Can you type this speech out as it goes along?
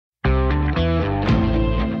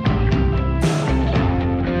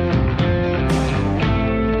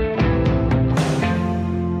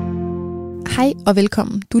Hej og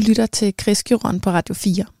velkommen. Du lytter til Krigsgjorden på Radio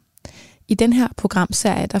 4. I den her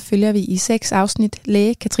programserie, der følger vi i 6 afsnit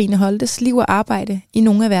læge Katrine Holtes liv og arbejde i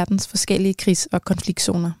nogle af verdens forskellige krigs- og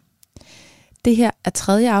konfliktzoner. Det her er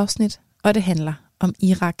 3. afsnit, og det handler om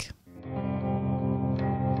Irak.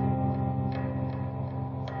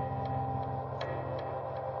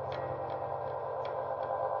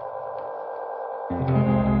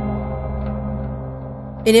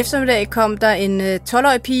 En eftermiddag kom der en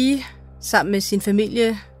 12-årig pige sammen med sin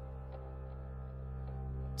familie,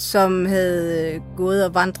 som havde gået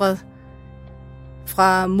og vandret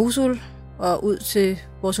fra Mosul og ud til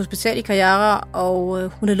vores hospital i Qayyarah, og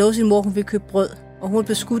hun havde lovet sin mor, at hun ville købe brød, og hun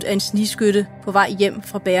blev skudt af en snigskytte på vej hjem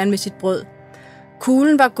fra bageren med sit brød.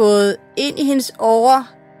 Kuglen var gået ind i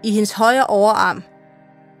hendes højre overarm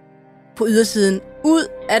på ydersiden, ud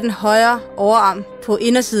af den højre overarm på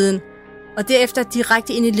indersiden, og derefter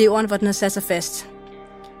direkte ind i leveren, hvor den havde sat sig fast.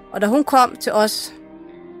 Og da hun kom til os,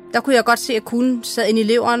 der kunne jeg godt se, at kuglen sad ind i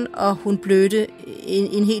leveren, og hun blødte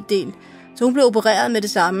en hel del. Så hun blev opereret med det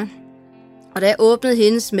samme. Og da jeg åbnede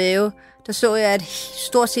hendes mave, der så jeg, at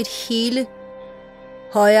stort set hele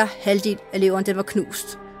højre halvdel af leveren, den var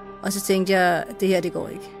knust. Og så tænkte jeg, at det her, det går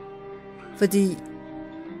ikke. Fordi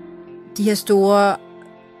de her store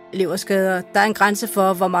leverskader, der er en grænse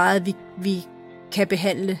for, hvor meget vi kan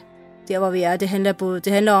behandle der, hvor vi er. Det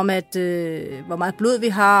handler om, at hvor meget blod vi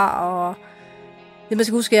har, og det, man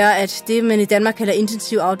skal huske, er, at det, man i Danmark kalder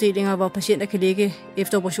intensive afdelinger, hvor patienter kan ligge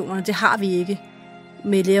efter operationerne, det har vi ikke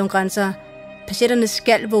med Læger uden Grænser. Patienterne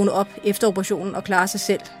skal vågne op efter operationen og klare sig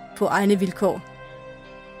selv på egne vilkår.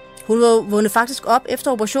 Hun vågnede faktisk op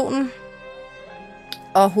efter operationen,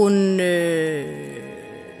 og hun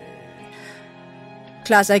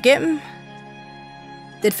klarede sig igennem.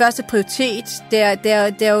 Den første prioritet, det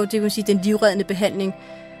er jo, det kan man sige, den livreddende behandling.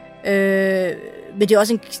 Men det er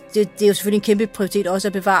også det er jo selvfølgelig en kæmpe prioritet også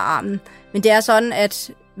at bevare armen. Men det er sådan,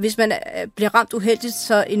 at hvis man bliver ramt uheldigt,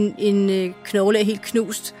 så en knogle er helt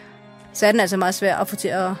knust, så er den altså meget svær at få til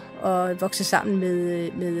at vokse sammen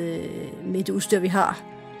med det udstyr, vi har.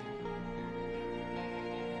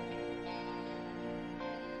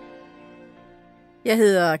 Jeg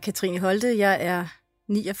hedder Katrine Holte, jeg er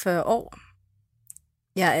 49 år.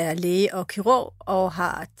 Jeg er læge og kirurg og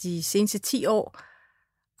har de seneste 10 år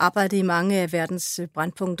arbejdet i mange af verdens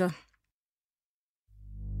brandpunkter.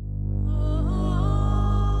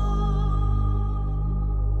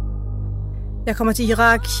 Jeg kommer til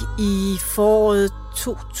Irak i foråret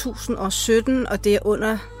 2017, og det er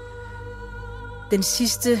under den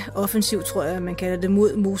sidste offensiv, tror jeg, man kalder det,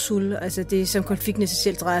 mod Mosul. Altså det, som konflikten i sig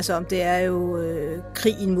selv drejer sig om, det er jo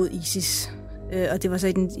krigen mod ISIS. Og det var så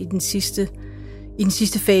i den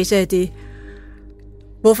sidste fase af det.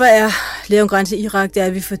 Hvorfor er Læger uden Grænser i Irak? Det er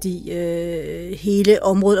vi, fordi hele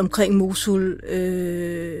området omkring Mosul,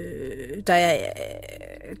 der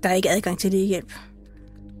er ikke adgang til lægehjælp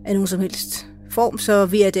af nogen som helst form, så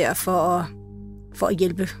vi er der for at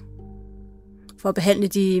hjælpe, for at behandle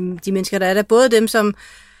de mennesker, der er der. Både dem, som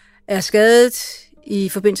er skadet i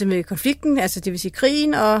forbindelse med konflikten, altså det vil sige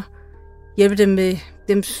krigen, og hjælpe dem med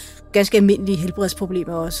dem ganske almindelige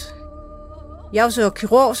helbredsproblemer også. Jeg er jo så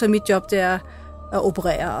kirurg, så mit job det er at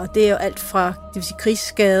operere, og det er jo alt fra, det vil sige,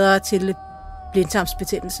 krigsskader til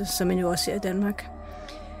blindtarmsbetændelse, som man jo også ser i Danmark.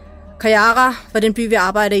 Qayyarah var den by, vi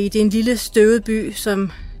arbejder i. Det er en lille støvet by,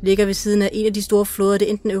 som ligger ved siden af en af de store floder. Det er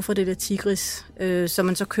enten Eufrat eller Tigris, som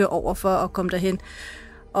man så kører over for at komme derhen.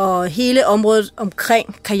 Og hele området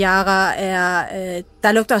omkring Qayyarah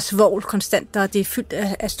der lugter af svovl konstant, og det er fyldt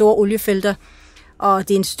af store oliefelter. Og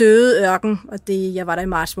det er en støvet ørken, og jeg var der i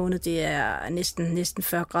marts måned, det er næsten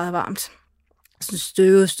 40 grader varmt. Sådan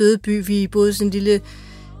en støvet by, vi boede i sådan en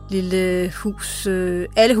lille hus.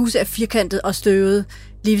 Alle huse er firkantet og støvet,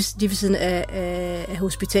 lige ved siden af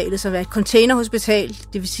hospitalet, som er et containerhospital.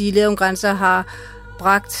 Det vil sige, at Læger uden Grænser har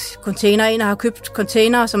bragt container ind og har købt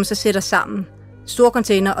container, som man så sætter sammen. Store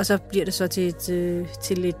container, og så bliver det så til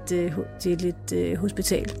et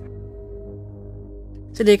hospital.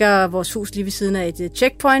 Så ligger vores hus lige ved siden af et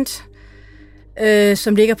checkpoint,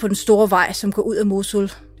 som ligger på den store vej, som går ud af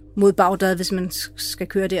Mosul mod Bagdad, hvis man skal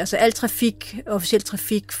køre der. Så al officiel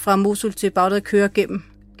trafik fra Mosul til Bagdad kører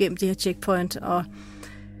gennem det her checkpoint. Og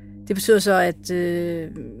det betyder så, at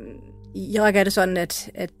i Irak er det sådan,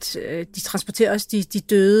 at de transporterer også de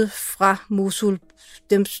døde fra Mosul,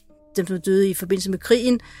 dem som er døde i forbindelse med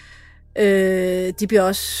krigen. De bliver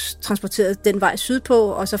også transporteret den vej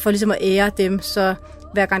sydpå, og så for ligesom at ære dem, så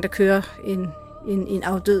hver gang der kører en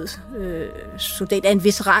afdød soldat af en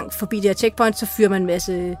vis rang forbi det her checkpoint, så fyrer man en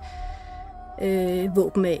masse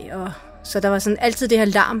våben af Så der var sådan altid det her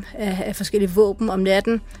larm af forskellige våben om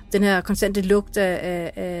natten, den her konstante lugt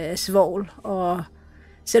af svovl, og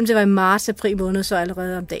selvom det var i marts-april måned, så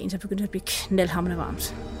allerede om dagen, så begyndte det at blive knaldhamrende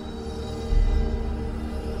varmt.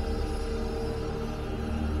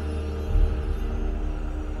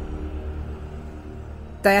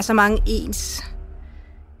 Der er så mange ens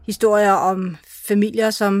historier om familier,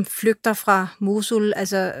 som flygter fra Mosul,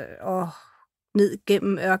 altså og ned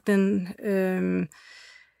gennem ørkenen.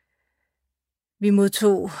 Vi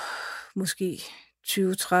modtog måske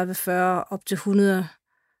 20, 30, 40, op til 100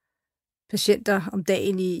 patienter om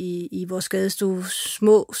dagen i vores skadestue.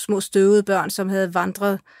 Små støvede børn, som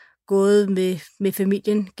havde gået med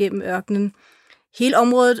familien gennem ørkenen. Hele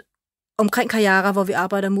området omkring Qayyarah, hvor vi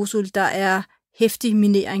arbejder i Mosul, der er heftig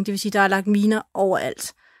minering, det vil sige, der er lagt miner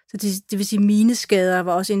overalt. Så det vil sige, mineskader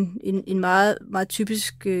var også en meget, meget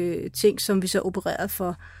typisk ting, som vi så opererede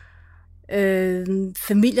for.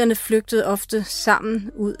 Familierne flygtede ofte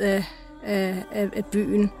sammen ud af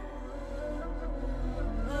byen.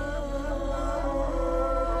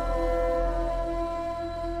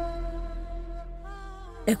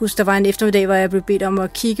 Jeg husker, der var en eftermiddag, hvor jeg blev bedt om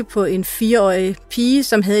at kigge på en 4-årig pige,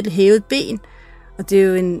 som havde et hævet ben. Og det er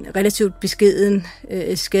jo en relativt beskeden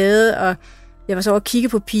skade, og jeg var så over at kigge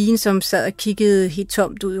på pigen, som sad og kiggede helt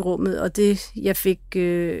tomt ud i rummet, og det, jeg fik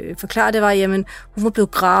forklaret, det var, jamen, hun var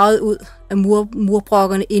blevet gravet ud af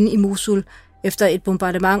murbrokkerne inde i Mosul efter et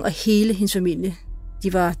bombardement, og hele hendes familie,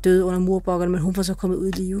 de var døde under murbrokkerne, men hun var så kommet ud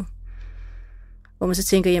i live. Hvor man så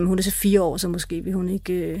tænker, jamen, hun er så 4 år, så måske vil hun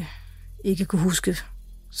ikke kunne huske,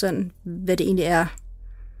 sådan, hvad det egentlig er,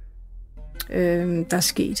 der er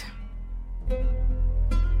sket.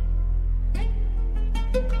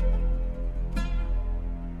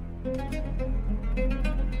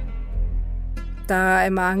 Der er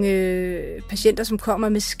mange patienter, som kommer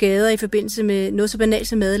med skader i forbindelse med noget så banalt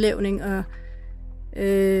som madlavning, og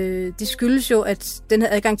det skyldes jo, at den her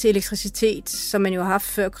adgang til elektricitet, som man jo har haft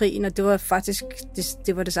før krigen, og det var faktisk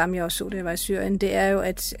det var det samme, jeg også så, da jeg var i Syrien, det er jo,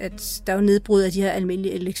 at der er jo nedbrud af de her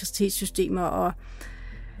almindelige elektricitetssystemer, og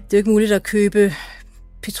det er jo ikke muligt at købe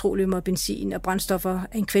petroleum og benzin og brændstoffer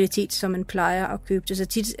af en kvalitet, som man plejer at købe det. Så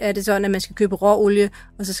tit er det sådan, at man skal købe råolie,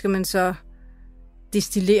 og så skal man så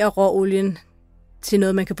destillere råolien til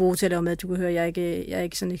noget, man kan bruge til at lave mad. Du kan høre, jeg er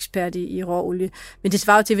ikke sådan ekspert i råolie. Men det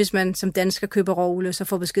svarer jo til, hvis man som dansker køber råolie, så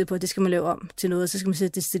får besked på, at det skal man lave om til noget, og så skal man så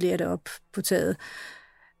destillere det op på taget.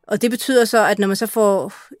 Og det betyder så, at når man så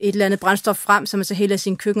får et eller andet brændstof frem, som man så hælder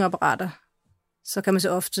sine køkkenapparater, så kan man så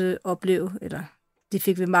ofte opleve, eller det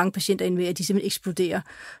fik vi mange patienter ind med, at de simpelthen eksploderer.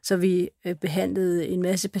 Så vi behandlede en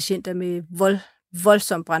masse patienter med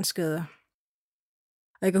voldsomme brandskader.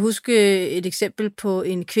 Og jeg kan huske et eksempel på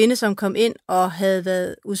en kvinde, som kom ind og havde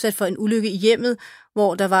været udsat for en ulykke i hjemmet,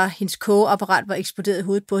 hvor der var hendes kogeapparat var eksploderet i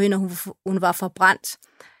hovedet på hende, og hun var forbrændt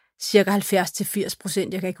cirka 70-80%.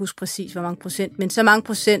 Jeg kan ikke huske præcis, hvor mange procent, men så mange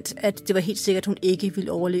procent, at det var helt sikkert, at hun ikke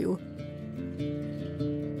ville overleve.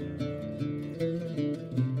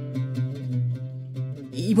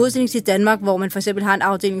 I modsætning til Danmark, hvor man for eksempel har en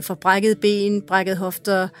afdeling for brækkede ben, brækkede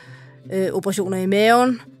hofter, operationer i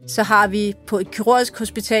maven, så har vi på et kirurgisk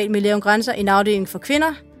hospital med Læger Grænser en afdeling for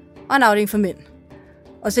kvinder og en afdeling for mænd.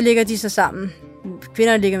 Og så ligger de så sammen.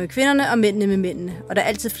 Kvinderne ligger med kvinderne, og mændene med mændene. Og der er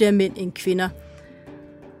altid flere mænd end kvinder.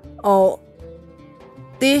 Og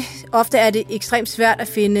ofte er det ekstremt svært at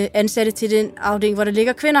finde ansatte til den afdeling, hvor der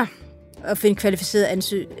ligger kvinder, og finde kvalificerede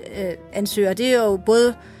ansøgere. Det er jo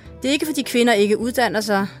både, det er ikke fordi kvinder ikke uddanner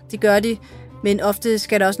sig, det gør de, men ofte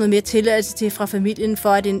skal der også noget mere tilladelse til fra familien, for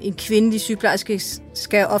at en kvindelig sygeplejerske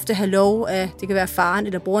skal ofte have lov af, det kan være faren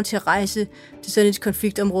eller broren, til at rejse til sådan et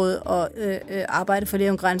konfliktområde og arbejde for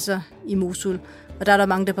Læger Uden Grænser i Mosul. Og der er der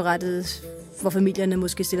mange, der berettede, hvor familierne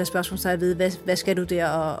måske stiller spørgsmål ved, hvad skal du der,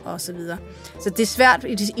 og så videre. Så det er svært,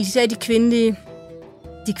 især de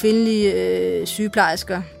kvindelige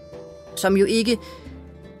sygeplejersker, som jo ikke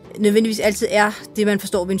nødvendigvis altid er det, man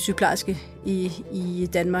forstår ved en sygeplejerske i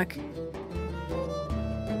Danmark.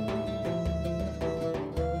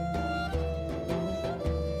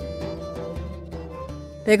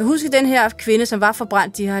 Jeg kan huske den her kvinde, som var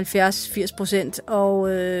forbrændt, de her 70-80%,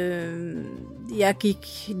 og jeg gik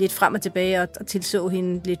lidt frem og tilbage og tilså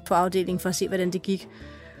hende lidt på afdelingen for at se, hvordan det gik.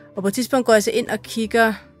 Og på et tidspunkt går jeg så ind og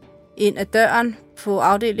kigger ind ad døren på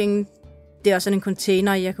afdelingen. Det er også sådan en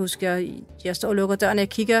container, jeg kan huske, jeg står og lukker døren, og jeg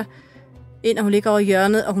kigger ind, og hun ligger over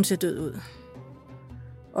hjørnet, og hun ser død ud.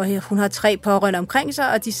 Og hun har 3 pårørende omkring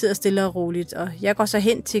sig, og de sidder stille og roligt. Og jeg går så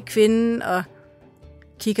hen til kvinden og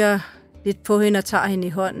kigger lidt på hende og tager hende i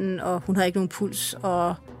hånden, og hun har ikke nogen puls,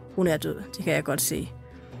 og hun er død. Det kan jeg godt se.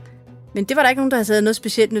 Men det var der ikke nogen, der havde taget noget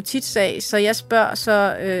specielt notits af, så jeg spørger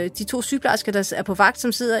så de 2 sygeplejersker, der er på vagt,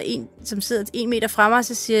 som sidder 1 meter fra mig,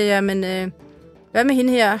 så siger jeg, men hvad med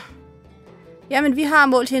hende her? Jamen, vi har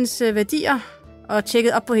målt hendes værdier og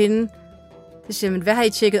tjekket op på hende. Så siger jeg, men hvad har I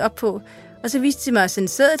tjekket op på? Og så viste de mig at sende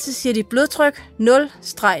sædet, så siger de blodtryk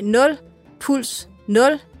 0-0, puls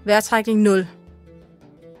 0, vejrtrækning 0.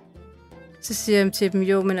 Så siger jeg til dem,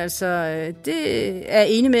 jo, men altså, det er jeg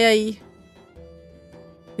enig med jer i.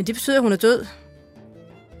 Men det betyder, at hun er død.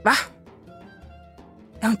 Hvad?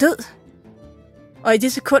 Er hun død? Og i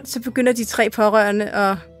det sekund, så begynder de 3 pårørende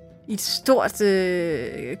at i et stort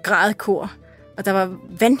grædekor. Og der var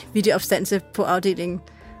vanvittig opstandelse på afdelingen.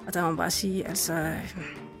 Og der må man bare sige, altså,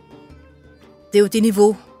 det er jo det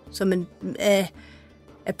niveau, som man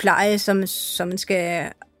af pleje, som man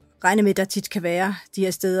skal regne med, der tit kan være de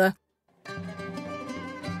her steder.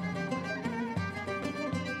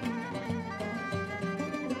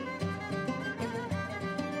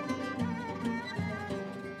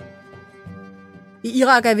 I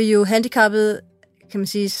Irak er vi jo handicappede, kan man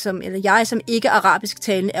sige, jeg som ikke arabisk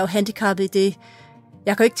talende er jo handicappet i det.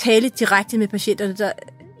 Jeg kan jo ikke tale direkte med patienterne. Der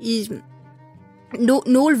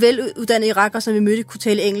nogle veluddannede irakere, som vi mødte, kunne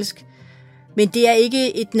tale engelsk. Men det er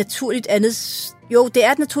ikke et naturligt andet... Jo, det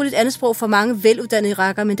er et naturligt andet sprog for mange veluddannede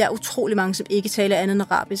irakere, men der er utrolig mange, som ikke taler andet end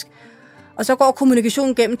arabisk. Og så går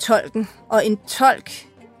kommunikationen gennem tolken, og en tolk,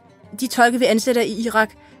 de tolke, vi ansætter i Irak,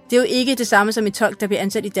 det er jo ikke det samme som en tolk, der bliver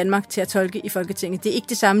ansat i Danmark til at tolke i Folketinget. Det er ikke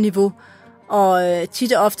det samme niveau, og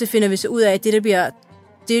tit og ofte finder vi så ud af, at det, der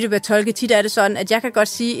bliver tolket, tit er det sådan, at jeg kan godt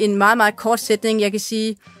sige en meget, meget kort sætning. Jeg kan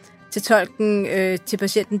sige til tolken, til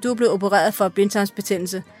patienten, du er blevet opereret for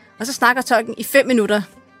blindtarmsbetændelse. Og så snakker tolken i 5 minutter,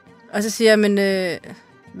 og så siger jeg, men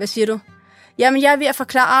hvad siger du? Jamen, jeg er ved at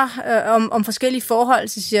forklare om forskellige forhold.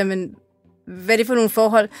 Så siger jeg, men hvad er det for nogle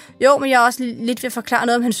forhold? Jo, men jeg er også lidt ved at forklare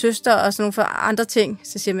noget om hans søster og sådan nogle andre ting.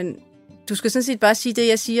 Så siger jeg, men du skal sådan set bare sige det,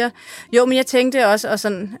 jeg siger. Jo, men jeg tænkte også, og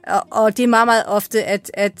sådan, og det er meget, meget ofte,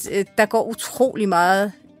 at der går utrolig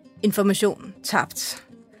meget information tabt.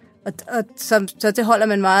 Så det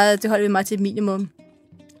holder vi meget til et minimum.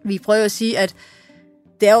 Vi prøver at sige, at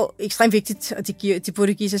det er jo ekstremt vigtigt, og det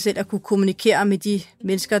burde give sig selv at kunne kommunikere med de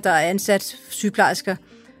mennesker, der er ansat, sygeplejersker.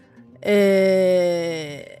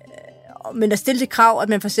 Men at stille det krav, at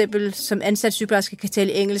man for eksempel som ansat sygeplejerske kan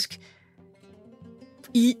tale engelsk.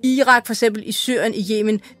 I Irak for eksempel, i Syrien, i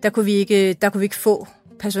Yemen, der kunne vi ikke få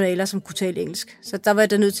personaler, som kunne tale engelsk. Så der var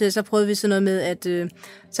jeg nødt til, så prøvede vi sådan noget med, at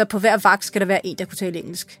så på hver vagt skal der være en, der kunne tale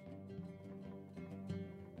engelsk.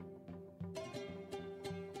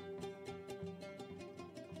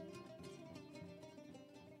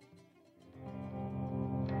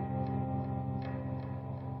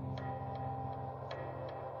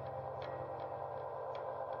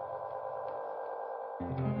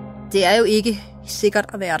 Det er jo ikke sikkert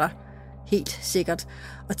at være der. Helt sikkert.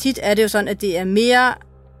 Og tit er det jo sådan, at det er mere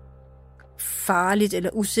farligt eller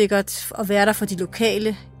usikkert at være der for de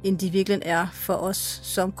lokale, end de virkelig er for os,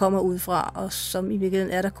 som kommer udefra, og som i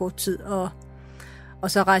virkeligheden er der kort tid,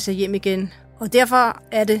 og så rejser hjem igen. Og derfor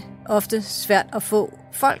er det ofte svært at få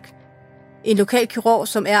folk. En lokal kirurg,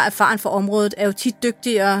 som er erfaren for området, er jo tit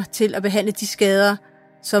dygtigere til at behandle de skader,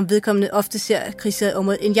 som vedkommende ofte ser kritiseret i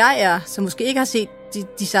området, end jeg er, som måske ikke har set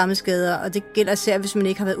de samme skader, og det gælder især, hvis man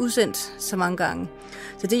ikke har været udsendt så mange gange.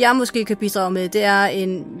 Så det, jeg måske kan bidrage med, det er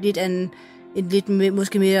en lidt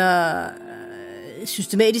måske mere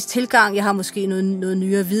systematisk tilgang. Jeg har måske noget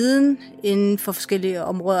nyere viden inden for forskellige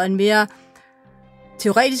områder, en mere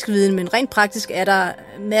teoretisk viden, men rent praktisk er der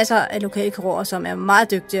masser af lokale kirurger, som er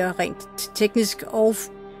meget dygtige rent teknisk, og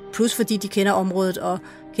plus fordi de kender området og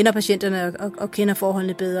kender patienterne og kender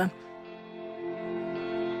forholdene bedre.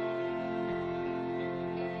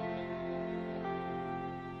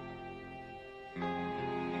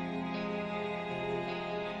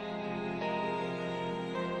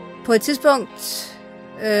 På et tidspunkt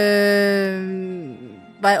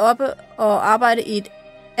var jeg oppe og arbejdede i et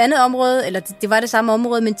andet område, eller det var det samme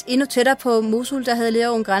område, men endnu tættere på Mosul, der havde Læger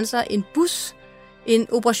uden Grænser en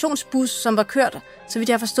operationsbus, som var kørt, så vidt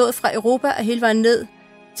jeg har forstået, fra Europa og hele vejen ned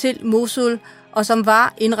til Mosul, og som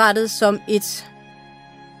var indrettet som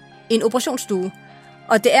en operationsstue.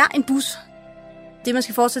 Og det er en bus. Det, man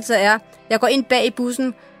skal forestille sig, er, jeg går ind bag i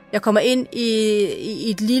bussen, jeg kommer ind i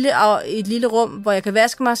et lille rum, hvor jeg kan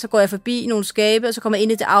vaske mig, så går jeg forbi nogle skabe, og så kommer jeg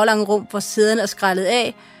ind i det aflange rum, hvor sæderne er skrællet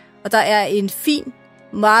af, og der er en fin,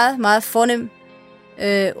 meget, meget fornem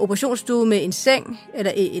operationsstue med en seng,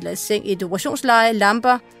 et operationsleje,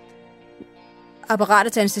 lamper, apparater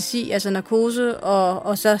til anæstesi, altså narkose,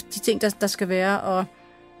 og så de ting, der skal være,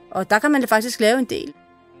 og der kan man faktisk lave en del.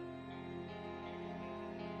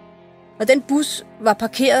 Og den bus var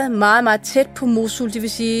parkeret meget, meget tæt på Mosul, det vil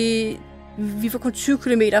sige, vi var kun 20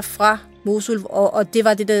 kilometer fra Mosul, og det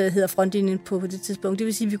var det, der hedder frontlinjen på det tidspunkt. Det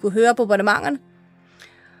vil sige, at vi kunne høre bombardementerne.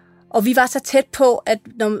 Og vi var så tæt på, at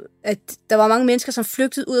der var mange mennesker, som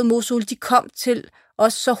flygtede ud af Mosul. De kom til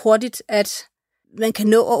os så hurtigt, at man kan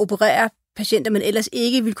nå at operere patienter, men ellers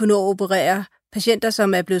ikke vil kunne nå at operere patienter,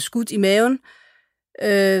 som er blevet skudt i maven,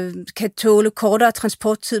 kan tåle kortere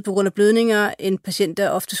transporttid på grund af blødninger, end patienter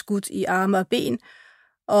ofte skudt i arme og ben.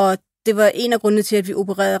 Og det var en af grundene til, at vi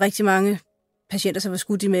opererede rigtig mange patienter, som var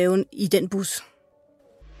skudt i maven i den bus.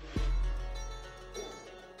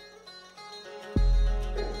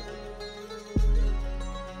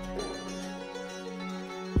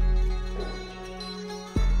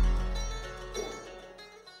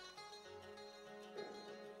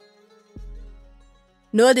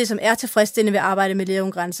 Noget af det, som er tilfredsstillende ved at arbejde med Læger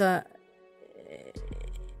uden Grænser,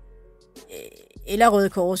 eller Røde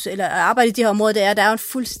Kors, eller at arbejde i de her områder, det er, at der er en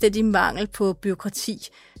fuldstændig mangel på bureaukrati.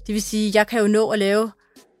 Det vil sige, at jeg kan jo nå at lave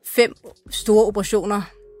 5 store operationer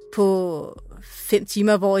på 5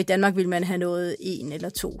 timer, hvor i Danmark vil man have nået 1 eller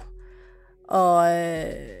 2. Og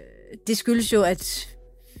det skyldes jo, at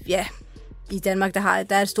i Danmark der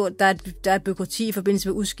er bureaukrati i forbindelse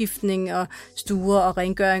med udskiftning og stuer og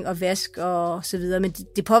rengøring og vask og så videre. Men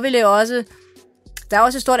det påhviler jo også, der er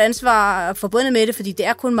også et stort ansvar forbundet med det, fordi det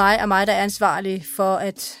er kun mig, der er ansvarlig for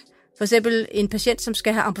at for eksempel en patient, som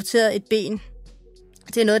skal have amputeret et ben.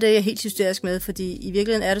 Det er noget, det er jeg helt hysterisk med, fordi i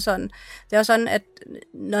virkeligheden er det sådan. Det er jo sådan, at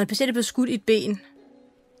når en patient er blevet skudt i et ben,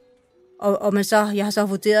 og jeg har så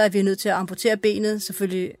vurderet, at vi er nødt til at amputere benet,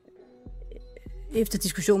 selvfølgelig efter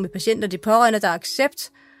diskussion med patienten og de pårørende, der er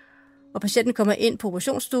accept, og patienten kommer ind på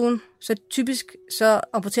operationsstuen, så typisk så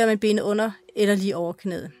amputerer man benet under eller lige over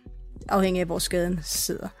knæet, afhængig af hvor skaden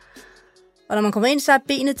sidder. Og når man kommer ind, så er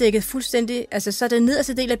benet dækket fuldstændig, altså så den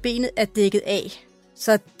nederste del af benet er dækket af.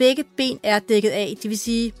 Så begge ben er dækket af. Det vil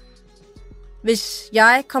sige, hvis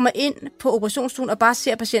jeg kommer ind på operationsstuen og bare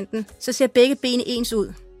ser patienten, så ser begge ben ens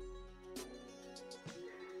ud.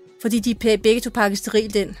 Fordi de begge to pakket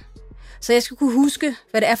sterilt ind. Så jeg skal kunne huske,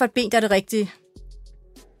 hvad det er for et ben, der er det rigtige.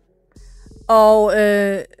 Og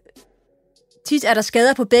tit er der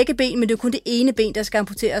skader på begge ben, men det er kun det ene ben, der skal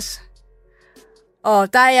amputeres.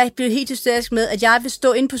 Og der er jeg blevet helt hysterisk med, at jeg vil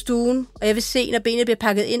stå inde på stuen, og jeg vil se, når benet bliver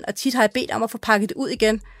pakket ind, og tit har jeg bedt om at få pakket det ud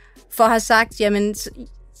igen, for at have sagt, jamen,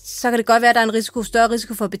 så kan det godt være, at der er en større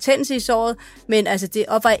risiko for betændelse i såret, men altså, det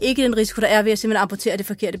opvejer ikke den risiko, der er ved at simpelthen amputere det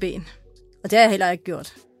forkerte ben. Og det har jeg heller ikke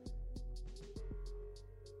gjort.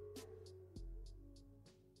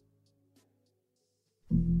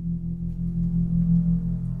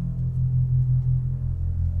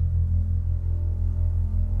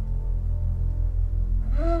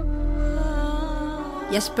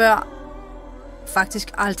 Jeg spørger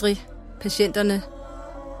faktisk aldrig patienterne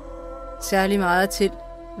særlig meget til,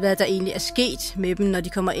 hvad der egentlig er sket med dem, når de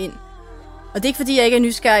kommer ind. Og det er ikke, fordi jeg ikke er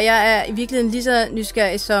nysgerrig. Jeg er i virkeligheden lige så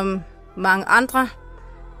nysgerrig som mange andre.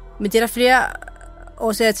 Men det er der flere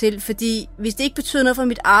årsager til, fordi hvis det ikke betyder noget for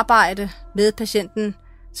mit arbejde med patienten,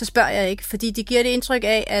 så spørger jeg ikke. Fordi det giver det indtryk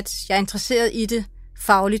af, at jeg er interesseret i det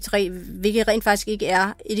fagligt, hvilket rent faktisk ikke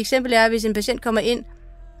er. Et eksempel er, hvis en patient kommer ind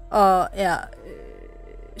og er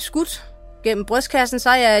skudt gennem brystkassen, så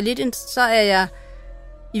er jeg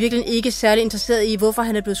i virkeligheden ikke særlig interesseret i, hvorfor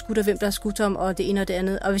han er blevet skudt, og hvem der har skudt ham, og det ene og det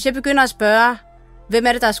andet. Og hvis jeg begynder at spørge, hvem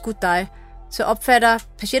er det, der har skudt dig, så opfatter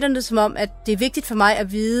patienterne det som om, at det er vigtigt for mig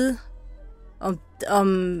at vide,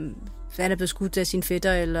 om han er blevet skudt af sin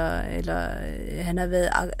fætter, eller han har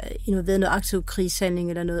været involveret i noget aktiv krigshandling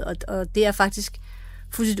eller noget, og det er faktisk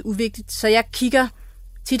fuldstændig uvigtigt. Så jeg kigger,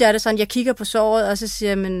 tit er det sådan, jeg kigger på såret, og så siger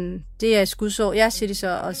jeg, men det er et skudsår. Ja, siger de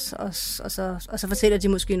så, og så fortæller de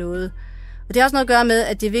måske noget. Og det har også noget at gøre med,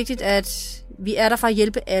 at det er vigtigt, at vi er der for at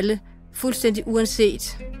hjælpe alle, fuldstændig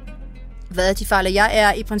uanset hvad de fejler. Jeg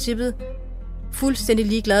er i princippet fuldstændig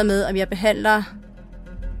ligeglad med, om jeg behandler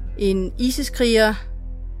en ISIS-kriger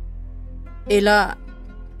eller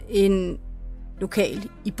en lokal.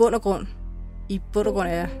 I bund og grund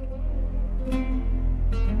er jeg.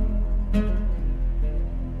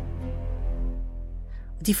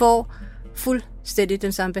 De får fuldstændig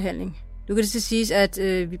den samme behandling. Nu kan det så siges, at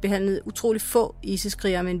vi behandlede utrolig få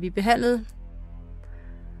ISIS-krigere, men vi behandlede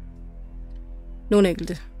nogle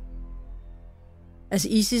enkelte. Altså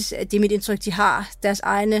ISIS, det er mit indtryk, de har deres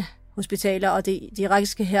egne hospitaler, og de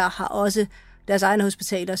irakiske her har også deres egne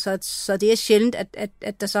hospitaler, så det er sjældent,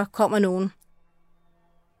 at der så kommer nogen.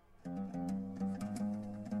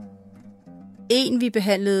 En vi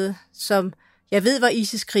behandlede, som jeg ved var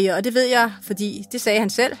ISIS-kriger, og det ved jeg, fordi det sagde han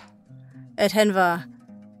selv, at han var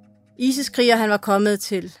ISIS-kriger. Han var kommet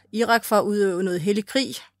til Irak for at udøve noget hellig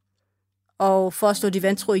krig, og for at slå de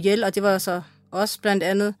vantro ihjel, og det var så også blandt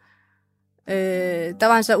andet. Der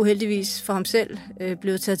var han så uheldigvis for ham selv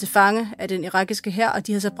blevet taget til fange af den irakiske hær, og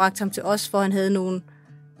de havde så bragt ham til os, hvor han havde nogle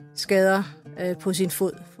skader på sin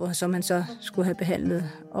fod, som han så skulle have behandlet.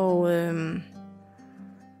 Og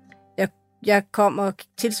jeg kom og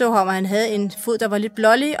tilså ham, og han havde en fod, der var lidt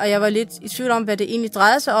blålig, og jeg var lidt i tvivl om, hvad det egentlig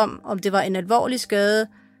drejede sig om det var en alvorlig skade,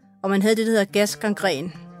 og man havde det, der hedder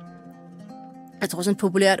gasgangren. Jeg tror sådan et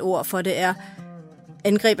populært ord for det er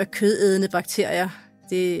angreb af kødædende bakterier.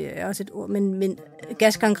 Det er også et ord, men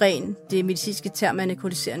gasgangren, det medicinske term er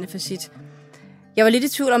nekrotiserende fascit. Jeg var lidt i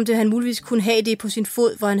tvivl om, det han muligvis kunne have det på sin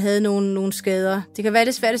fod, hvor han havde nogle skader. Det kan være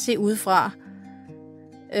lidt svært at se udefra.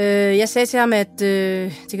 Jeg sagde til ham, at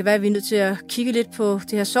det kan være, at vi er nødt til at kigge lidt på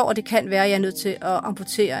det her sår, og det kan være, at jeg er nødt til at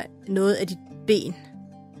amputere noget af dit ben.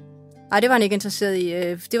 Nej, det var han ikke interesseret i.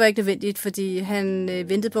 Det var ikke nødvendigt, fordi han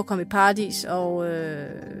ventede på at komme i paradis, og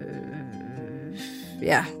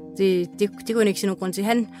det kunne han ikke se nogen grund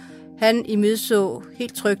til. Han imødeså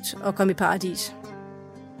helt trygt at komme i paradis.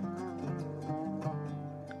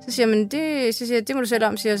 Så siger jeg, det må du selv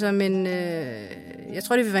om, siger jeg så, men jeg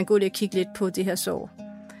tror, det vil være en god idé at kigge lidt på det her sår.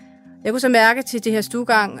 Jeg kunne så mærke til det her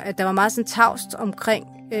stuegang, at der var meget sådan tavst omkring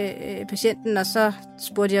patienten, og så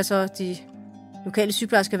spurgte jeg så de lokale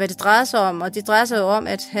sygeplejersker, hvad det drejede sig om, og det drejede sig jo om,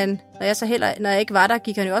 at han, når jeg ikke var der,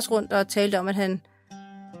 gik han jo også rundt og talte om, at han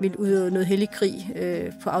ville udøve noget hellig krig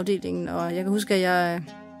på afdelingen, og jeg kan huske, at jeg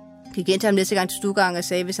gik ind til ham næste gang til stuegang og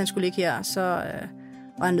sagde, at hvis han skulle ligge her, så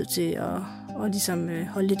var han nødt til at ligesom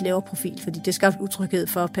holde lidt lavere profil, fordi det skabte utryghed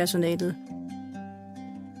for personalet.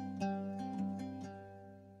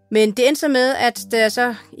 Men det endte så med, at da jeg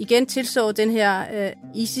så igen tilså den her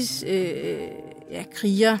ISIS-kriger,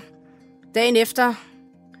 dagen efter,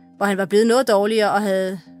 hvor han var blevet noget dårligere og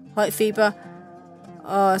havde høj feber,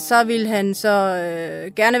 og så ville han så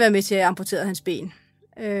gerne være med til at amputere hans ben,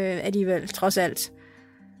 alligevel, trods alt.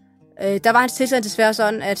 Der var hans tilstand desværre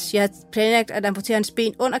sådan, at jeg havde planlagt at amputere hans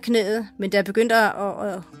ben under knæet, men da jeg begyndte at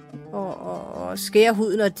skære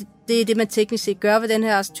huden, og det er det, man teknisk set gør ved den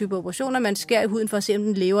her type operationer. Man skærer i huden for at se, om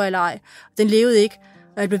den lever eller ej. Den levede ikke,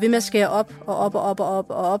 og jeg blev ved med at skære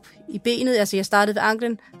op i benet. Altså, jeg startede ved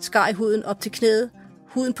anklen, skar i huden op til knæet.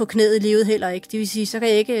 Huden på knæet levede heller ikke. Det vil sige, så er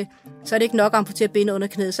det ikke nok at amputere benet under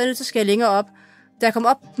knæet. Så er det nødt til at skære længere op. Da jeg kom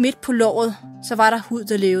op midt på låret, så var der hud,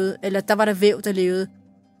 der levede, eller der var der væv, der levede.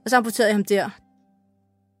 Og så amputerede jeg ham der.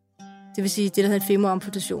 Det vil sige, det der hedder en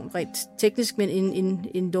femoramputation, rent teknisk, men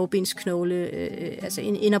en lårbensknogle, altså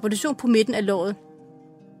en amputation på midten af låret.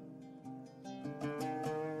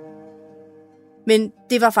 Men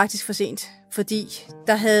det var faktisk for sent, fordi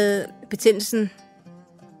der havde betændelsen,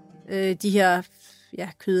 de her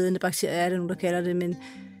kødædende bakterier, er det nogen, der kalder det, men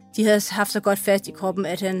de havde haft så godt fast i kroppen,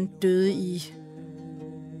 at han døde i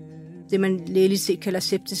det, man lægeligt set kalder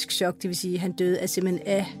septisk chok, det vil sige, at han døde simpelthen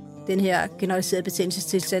af den her generaliserede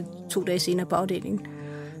betændelsestilstand 2 dage senere på afdelingen.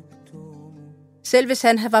 Selv hvis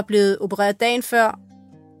han var blevet opereret dagen før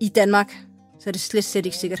i Danmark, så er det slet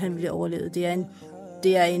ikke sikkert, at han ville overleve.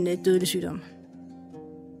 Det er en dødelig sygdom.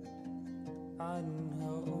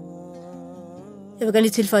 Jeg vil gerne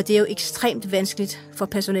lige tilføje, at det er jo ekstremt vanskeligt for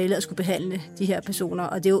personalet at skulle behandle de her personer.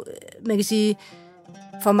 Og det er jo, man kan sige,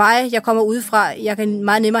 for mig, jeg kommer udefra, jeg kan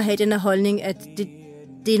meget nemmere have den her holdning, at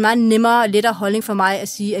det er en meget nemmere og lettere holdning for mig at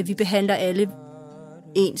sige, at vi behandler alle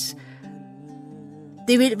ens.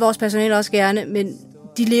 Det vil vores personale også gerne, men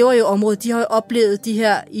de lever jo i området. De har jo oplevet de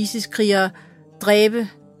her ISIS-krigere dræbe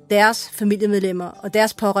deres familiemedlemmer og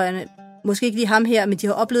deres pårørende. Måske ikke lige ham her, men de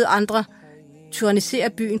har oplevet andre tyrannisere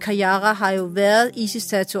byen. Qayyarah har jo været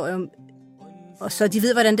ISIS-territorium, og så de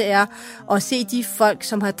ved, hvordan det er. Og se de folk,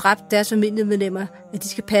 som har dræbt deres familiemedlemmer, at de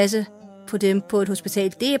skal passe på dem på et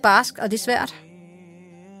hospital. Det er barsk, og det er svært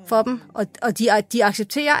for dem, og de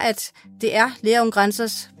accepterer, at det er Læger Uden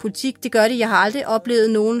Grænsers politik. Det gør de. Jeg har aldrig oplevet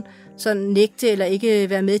nogen sådan nægte eller ikke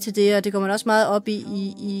være med til det, og det går man også meget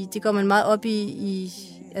op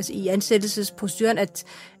i ansættelsesproceduren,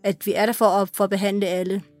 at vi er der for at behandle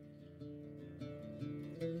alle.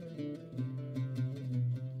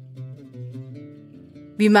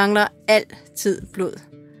 Vi mangler altid blod.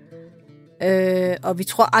 Og vi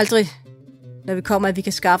tror aldrig, når vi kommer, at vi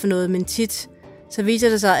kan skaffe noget, men tit så viser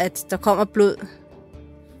det sig, at der kommer blod,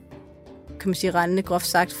 kan man sige rendende groft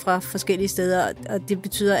sagt, fra forskellige steder, og det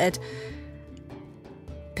betyder, at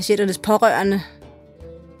patienternes pårørende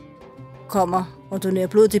kommer og donerer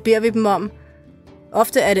blod. Det beder vi dem om.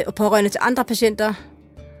 Ofte er det pårørende til andre patienter,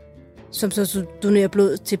 som så donerer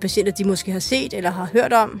blod til patienter, de måske har set eller har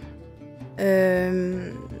hørt om.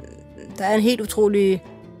 Der er en helt utrolig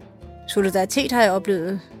solidaritet har jeg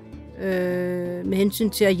oplevet med hensyn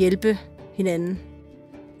til at hjælpe hinanden.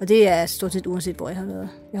 Og det er stort set uanset, hvor jeg har været.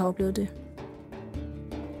 Jeg har oplevet det.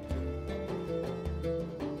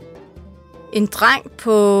 En dreng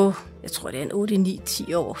på, jeg tror det er en 8, 9,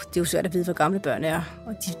 10 år. Det er jo svært at vide, hvor gamle børn er.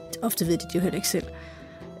 Og ofte ved de jo heller ikke selv.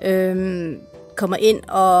 Kommer ind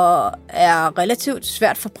og er relativt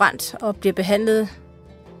svært forbrændt og bliver behandlet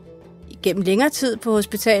gennem længere tid på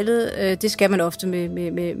hospitalet. Det skal man ofte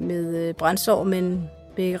med brændsår, men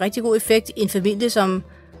med rigtig god effekt. En familie, som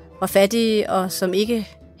var fattig og som ikke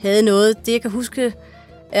havde noget. Det jeg kan huske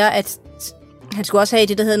er, at han skulle også have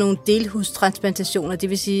det, der hedder nogle delhudstransplantationer. Det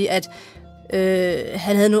vil sige, at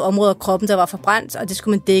han havde nogle områder af kroppen, der var forbrændt, og det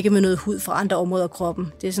skulle man dække med noget hud fra andre områder af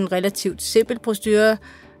kroppen. Det er sådan en relativt simpel procedure,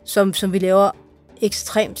 som vi laver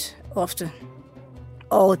ekstremt ofte.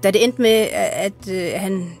 Og da det endte med,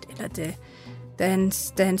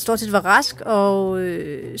 da han stort set var rask og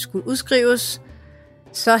skulle udskrives,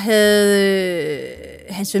 så havde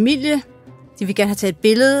hans familie, de ville gerne have taget et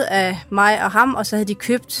billede af mig og ham, og så havde de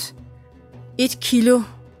købt 1 kilo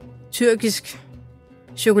tyrkisk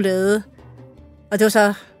chokolade. Og det var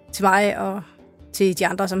så til mig og til de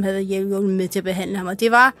andre, som havde hjulpet med til at behandle ham. Og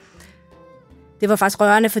det var faktisk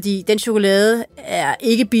rørende, fordi den chokolade er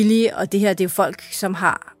ikke billig, og det her, det er jo folk, som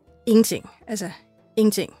har ingenting. Altså,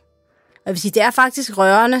 ingenting. Og jeg vil sige, det er faktisk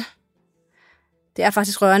rørende. Det er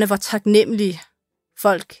faktisk rørende, hvor taknemmelige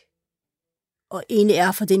folk og egentlig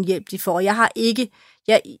er for den hjælp, de får.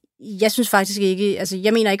 Jeg synes faktisk ikke, altså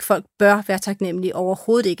jeg mener ikke, folk bør være taknemmelige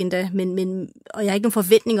overhovedet ikke endda, og jeg har ikke nogen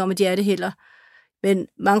forventning om, at de er det heller. Men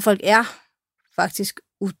mange folk er faktisk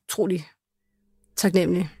utrolig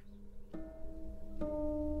taknemmelige.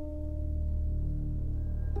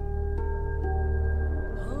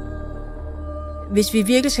 Hvis vi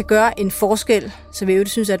virkelig skal gøre en forskel, så vil jeg jo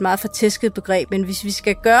synes, det er et meget fortæsket begreb, men hvis vi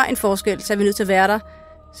skal gøre en forskel, så er vi nødt til at være der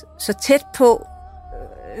så tæt på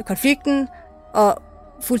konflikten og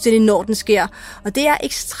fuldstændig når den sker. Og det er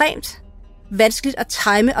ekstremt vanskeligt at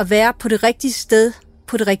time og være på det rigtige sted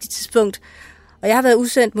på det rigtige tidspunkt. Og jeg har været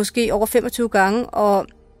udsendt måske over 25 gange, og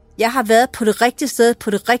jeg har været på det rigtige sted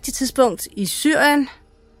på det rigtige tidspunkt i Syrien,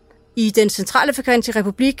 i den Centralafrikanske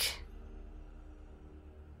Republik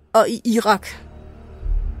og i Irak.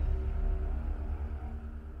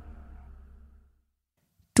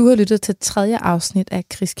 Du har lyttet til 3. afsnit af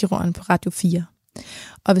Krigskirurgen på Radio 4.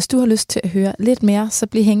 Og hvis du har lyst til at høre lidt mere, så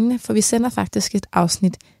bliv hængende, for vi sender faktisk et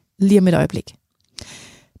afsnit lige om et øjeblik.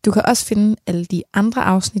 Du kan også finde alle de andre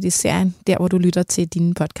afsnit i serien, der hvor du lytter til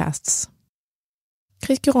dine podcasts.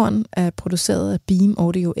 Krigskirurgen er produceret af Beam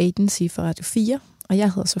Audio Agency for Radio 4, og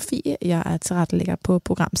jeg hedder Sofie, jeg er tilrettelægger på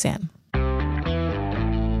programserien.